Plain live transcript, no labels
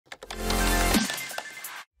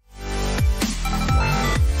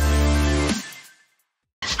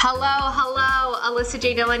Hello, Alyssa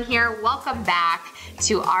Dillon here. Welcome back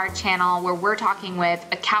to our channel where we're talking with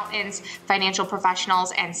accountants, financial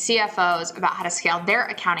professionals, and CFOs about how to scale their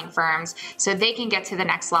accounting firms so they can get to the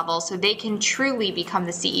next level, so they can truly become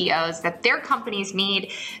the CEOs that their companies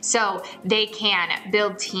need, so they can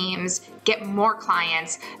build teams, get more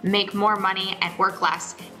clients, make more money, and work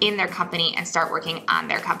less in their company and start working on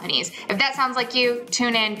their companies. If that sounds like you,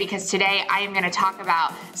 tune in, because today I am going to talk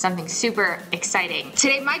about something super exciting.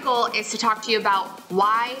 Today my goal is to talk to you about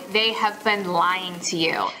why they have been lying to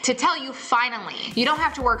you. To tell you finally, you don't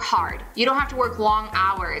have to work hard, you don't have to work long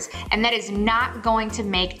hours, and that is not going to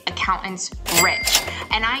make accountants rich.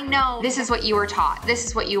 And I know this is what you were taught, this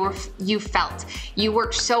is what you felt. You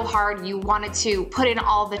worked so hard, you wanted to put in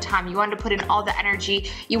all the time, you wanted to put in all the energy,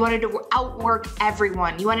 you wanted to outwork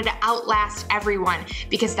everyone, you wanted to outlast everyone,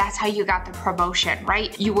 because that's how you got the promotion,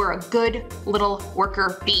 right? You were a good little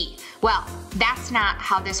worker bee. Well, that's not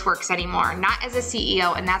how this works anymore, not as a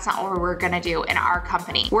CEO, and that's not what we're gonna do in our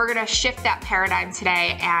company. We're gonna shift that paradigm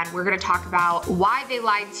today, and we're gonna talk about why they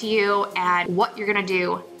lied to you and what you're gonna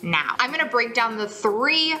do now. I'm gonna break down the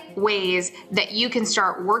 3 ways that you can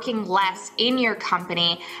start working less in your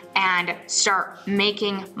company and start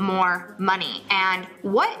making more money, and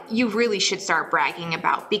what you really should start bragging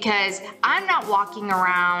about, because I'm not walking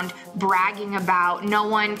around bragging about no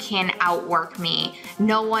one can outwork me,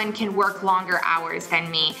 no one can work longer hours than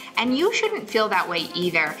me, and you shouldn't feel that way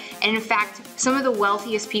either. And in fact, some of the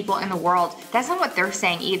wealthiest people in the world, that's not what they're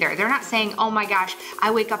saying either. They're not saying, oh my gosh,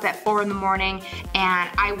 I wake up at 4 in the morning and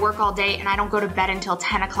I work all day and I don't go to bed until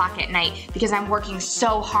 10 o'clock at night because I'm working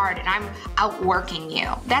so hard and I'm outworking you.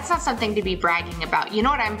 That's not something to be bragging about. You know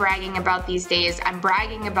what I'm bragging about these days? I'm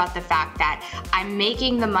bragging about the fact that I'm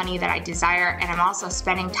making the money that I desire, and I'm also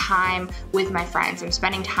spending time with my friends. I'm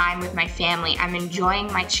spending time with my family. I'm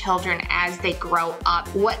enjoying my children as they grow up.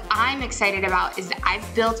 What I'm excited about is that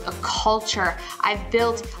I've built a culture, I've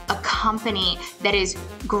built a company that is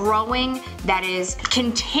growing, that is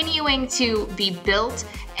continuing to be built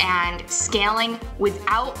and scaling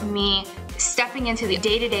without me stepping into the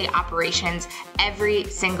day-to-day operations every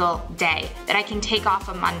single day, that I can take off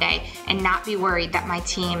a Monday and not be worried that my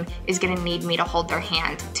team is gonna need me to hold their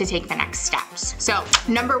hand to take the next steps. So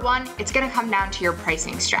number 1, it's gonna come down to your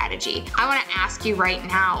pricing strategy. I wanna ask you right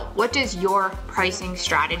now, what does your pricing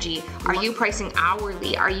strategy? Are you pricing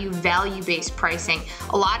hourly? Are you value-based pricing?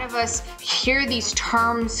 A lot of us hear these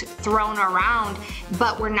terms thrown around,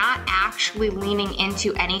 but we're not actually leaning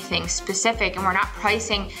into anything specific, and we're not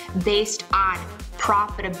pricing based on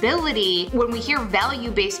profitability. When we hear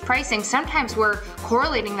value-based pricing, sometimes we're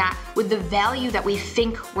correlating that with the value that we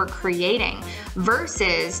think we're creating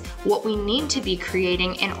versus what we need to be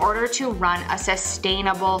creating in order to run a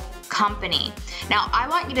sustainable company. Now, I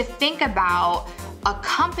want you to think about a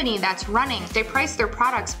company that's running. They price their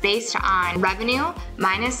products based on revenue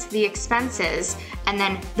minus the expenses and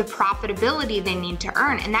then the profitability they need to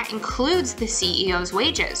earn. And that includes the CEO's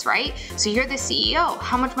wages, right? So you're the CEO.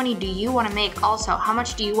 How much money do you want to make also? How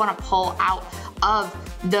much do you want to pull out of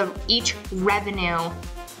each revenue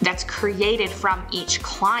that's created from each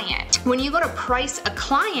client? When you go to price a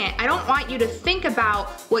client, I don't want you to think about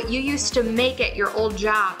what you used to make at your old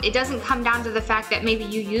job. It doesn't come down to the fact that maybe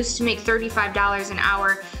you used to make $35 an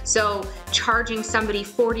hour, so charging somebody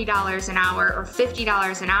 $40 an hour or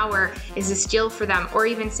 $50 an hour is a steal for them, or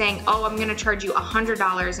even saying, oh, I'm gonna charge you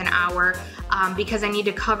 $100 an hour because I need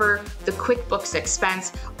to cover the QuickBooks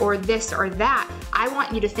expense or this or that. I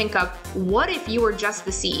want you to think of, what if you were just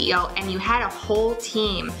the CEO and you had a whole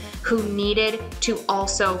team who needed to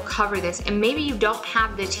also cover this? And maybe you don't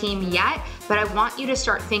have the team yet, but I want you to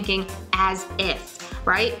start thinking as if,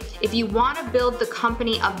 right? If you want to build the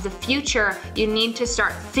company of the future, you need to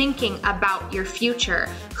start thinking about your future.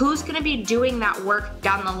 Who's going to be doing that work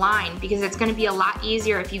down the line? Because it's going to be a lot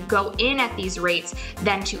easier if you go in at these rates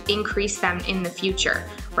than to increase them in the future,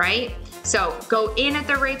 right? So go in at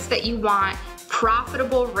the rates that you want,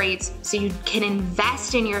 profitable rates, so you can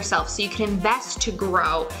invest in yourself, so you can invest to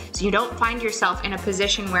grow, so you don't find yourself in a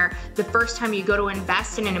position where the first time you go to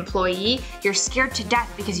invest in an employee, you're scared to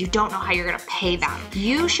death because you don't know how you're gonna pay them.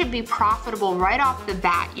 You should be profitable right off the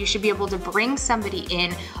bat. You should be able to bring somebody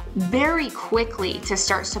in very quickly to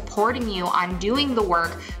start supporting you on doing the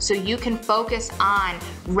work so you can focus on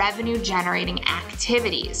revenue generating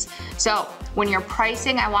activities. So When you're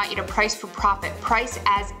pricing, I want you to price for profit. Price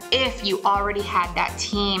as if you already had that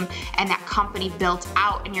team and that company built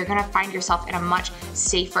out, and you're gonna find yourself in a much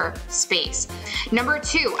safer space. Number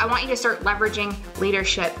 2, I want you to start leveraging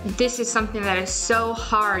leadership. This is something that is so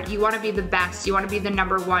hard. You wanna be the best, you wanna be the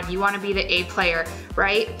number 1, you wanna be the A player,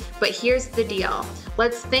 right? But here's the deal.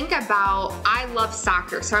 Let's think about, I love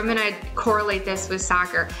soccer, so I'm gonna correlate this with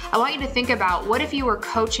soccer. I want you to think about, what if you were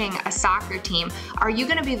coaching a soccer team? Are you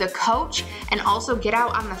gonna be the coach and also get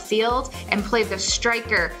out on the field and play the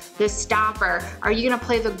striker, the stopper? Are you gonna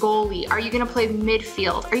play the goalie? Are you gonna play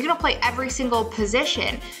midfield? Are you gonna play every single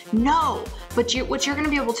position? No, but what you're gonna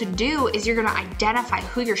be able to do is you're gonna identify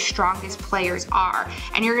who your strongest players are,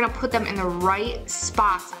 and you're gonna put them in the right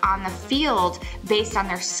spots on the field based on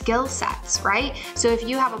their skill sets, right? So if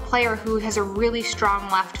you have a player who has a really strong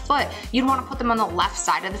left foot, you'd wanna put them on the left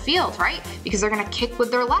side of the field, right? Because they're gonna kick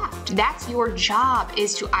with their left. That's your job,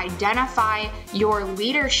 is to identify your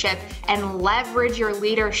leadership and leverage your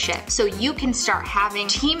leadership so you can start having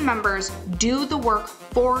team members do the work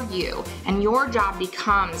for you, and your job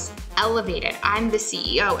becomes elevated. I'm the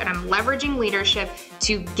CEO and I'm leveraging leadership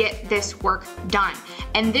to get this work done.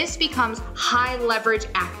 And this becomes high leverage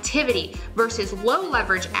activity versus low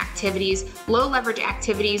leverage activities. Low leverage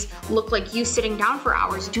activities look like you sitting down for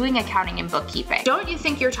hours doing accounting and bookkeeping. Don't you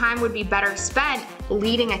think your time would be better spent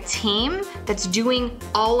leading a team that's doing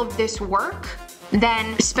all of this work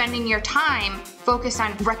than spending your time focused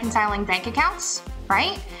on reconciling bank accounts?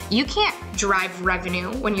 Right? You can't drive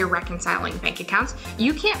revenue when you're reconciling bank accounts.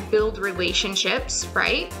 You can't build relationships,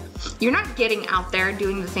 right? You're not getting out there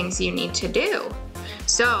doing the things you need to do.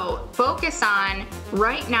 So focus on,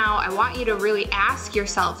 right now, I want you to really ask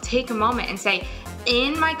yourself, take a moment and say,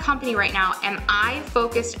 in my company right now, am I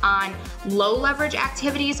focused on low leverage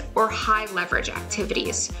activities or high leverage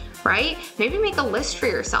activities? Right? Maybe make a list for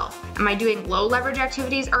yourself. Am I doing low leverage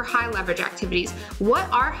activities or high leverage activities? What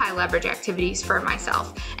are high leverage activities for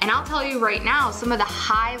myself? And I'll tell you right now, some of the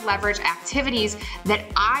high leverage activities that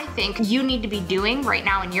I think you need to be doing right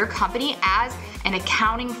now in your company as an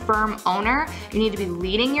accounting firm owner. You need to be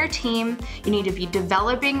leading your team. You need to be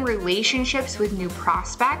developing relationships with new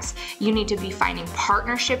prospects. You need to be finding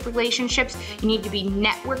partnership relationships. You need to be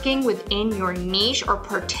networking within your niche or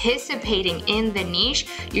participating in the niche.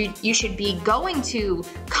 You should be going to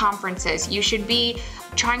conferences. You should be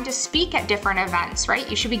trying to speak at different events, right?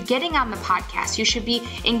 You should be getting on the podcast. You should be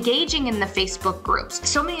engaging in the Facebook groups.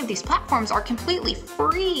 So many of these platforms are completely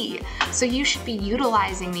free. So you should be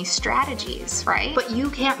utilizing these strategies, right? But you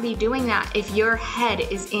can't be doing that if your head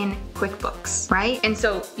is in QuickBooks, right? And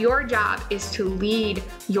so your job is to lead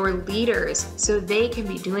your leaders so they can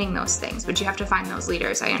be doing those things, but you have to find those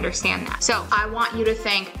leaders. I understand that. So I want you to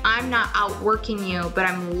think, I'm not outworking you, but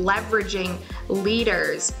I'm leveraging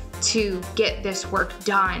leaders to get this work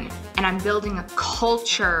done, and I'm building a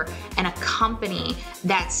culture and a company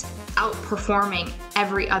that's outperforming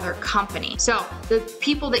every other company. So the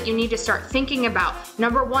people that you need to start thinking about,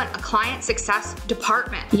 number 1, a client success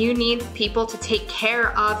department. You need people to take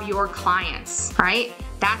care of your clients, right?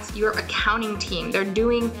 That's your accounting team. They're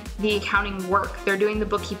doing the accounting work. They're doing the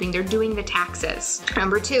bookkeeping. They're doing the taxes.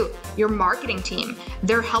 Number 2, your marketing team.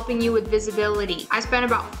 They're helping you with visibility. I spend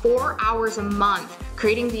about 4 hours a month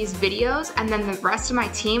creating these videos, and then the rest of my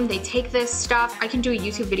team, they take this stuff. I can do a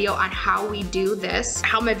YouTube video on how we do this,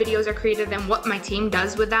 how my videos are created, and what my team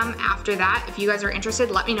does with them after that. If you guys are interested,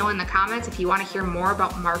 let me know in the comments if you want to hear more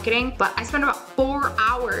about marketing. But I spend about 4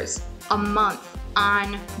 hours a month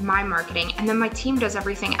on my marketing, and then my team does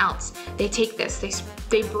everything else. They take this,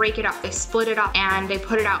 they break it up, they split it up, and they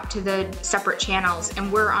put it out to the separate channels.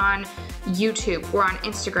 And we're on YouTube, we're on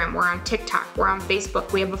Instagram, we're on TikTok, we're on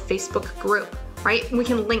Facebook. We have a Facebook group, right? We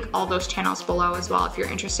can link all those channels below as well if you're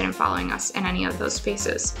interested in following us in any of those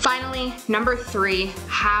spaces. Finally, number 3,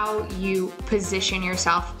 how you position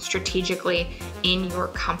yourself strategically in your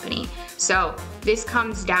company. So this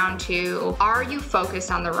comes down to, are you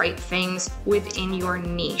focused on the right things within your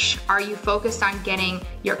niche? Are you focused on getting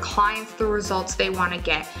your clients the results they want to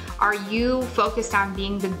get? Are you focused on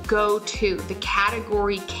being the go-to, the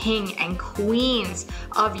category king and queens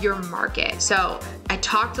of your market? So I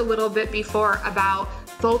talked a little bit before about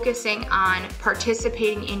focusing on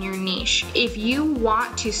participating in your niche. If you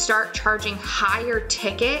want to start charging higher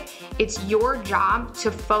ticket, it's your job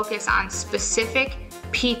to focus on specific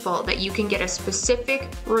people that you can get a specific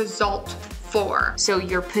result for. So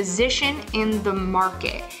your position in the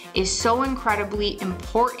market is so incredibly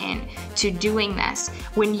important to doing this.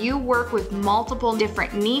 When you work with multiple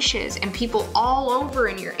different niches and people all over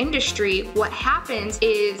in your industry, what happens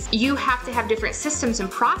is you have to have different systems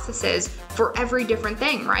and processes for every different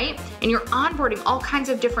thing, right? And you're onboarding all kinds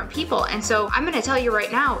of different people. And so I'm gonna tell you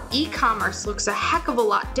right now, e-commerce looks a heck of a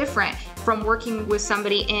lot different from working with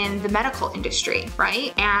somebody in the medical industry,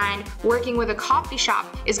 right? And working with a coffee shop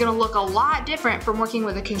is gonna look a lot different from working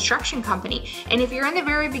with a construction company. And if you're in the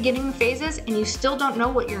very beginning phases and you still don't know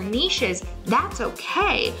what your niche is, that's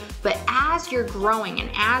okay. But as you're growing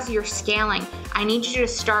and as you're scaling, I need you to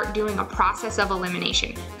start doing a process of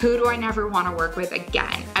elimination. Who do I never wanna work with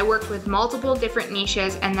again? I worked with multiple different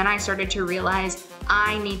niches, and then I started to realize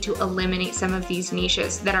I need to eliminate some of these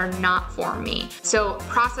niches that are not for me. So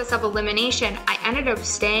process of elimination, I ended up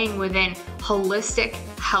staying within holistic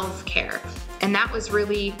healthcare. And that was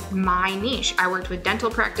really my niche. I worked with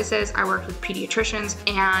dental practices, I worked with pediatricians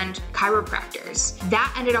and chiropractors.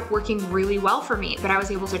 That ended up working really well for me, but I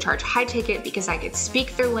was able to charge high ticket because I could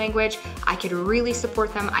speak their language, I could really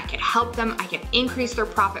support them, I could help them, I could increase their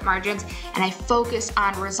profit margins, and I focused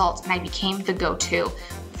on results and I became the go-to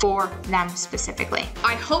for them specifically.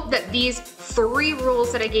 I hope that these 3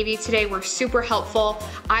 rules that I gave you today were super helpful.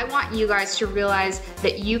 I want you guys to realize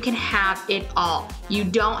that you can have it all. You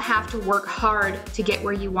don't have to work hard to get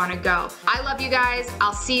where you want to go. I love you guys.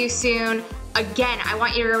 I'll see you soon. Again, I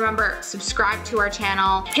want you to remember, subscribe to our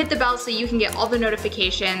channel, hit the bell so you can get all the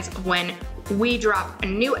notifications when we drop a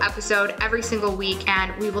new episode every single week,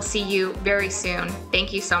 and we will see you very soon.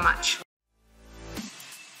 Thank you so much.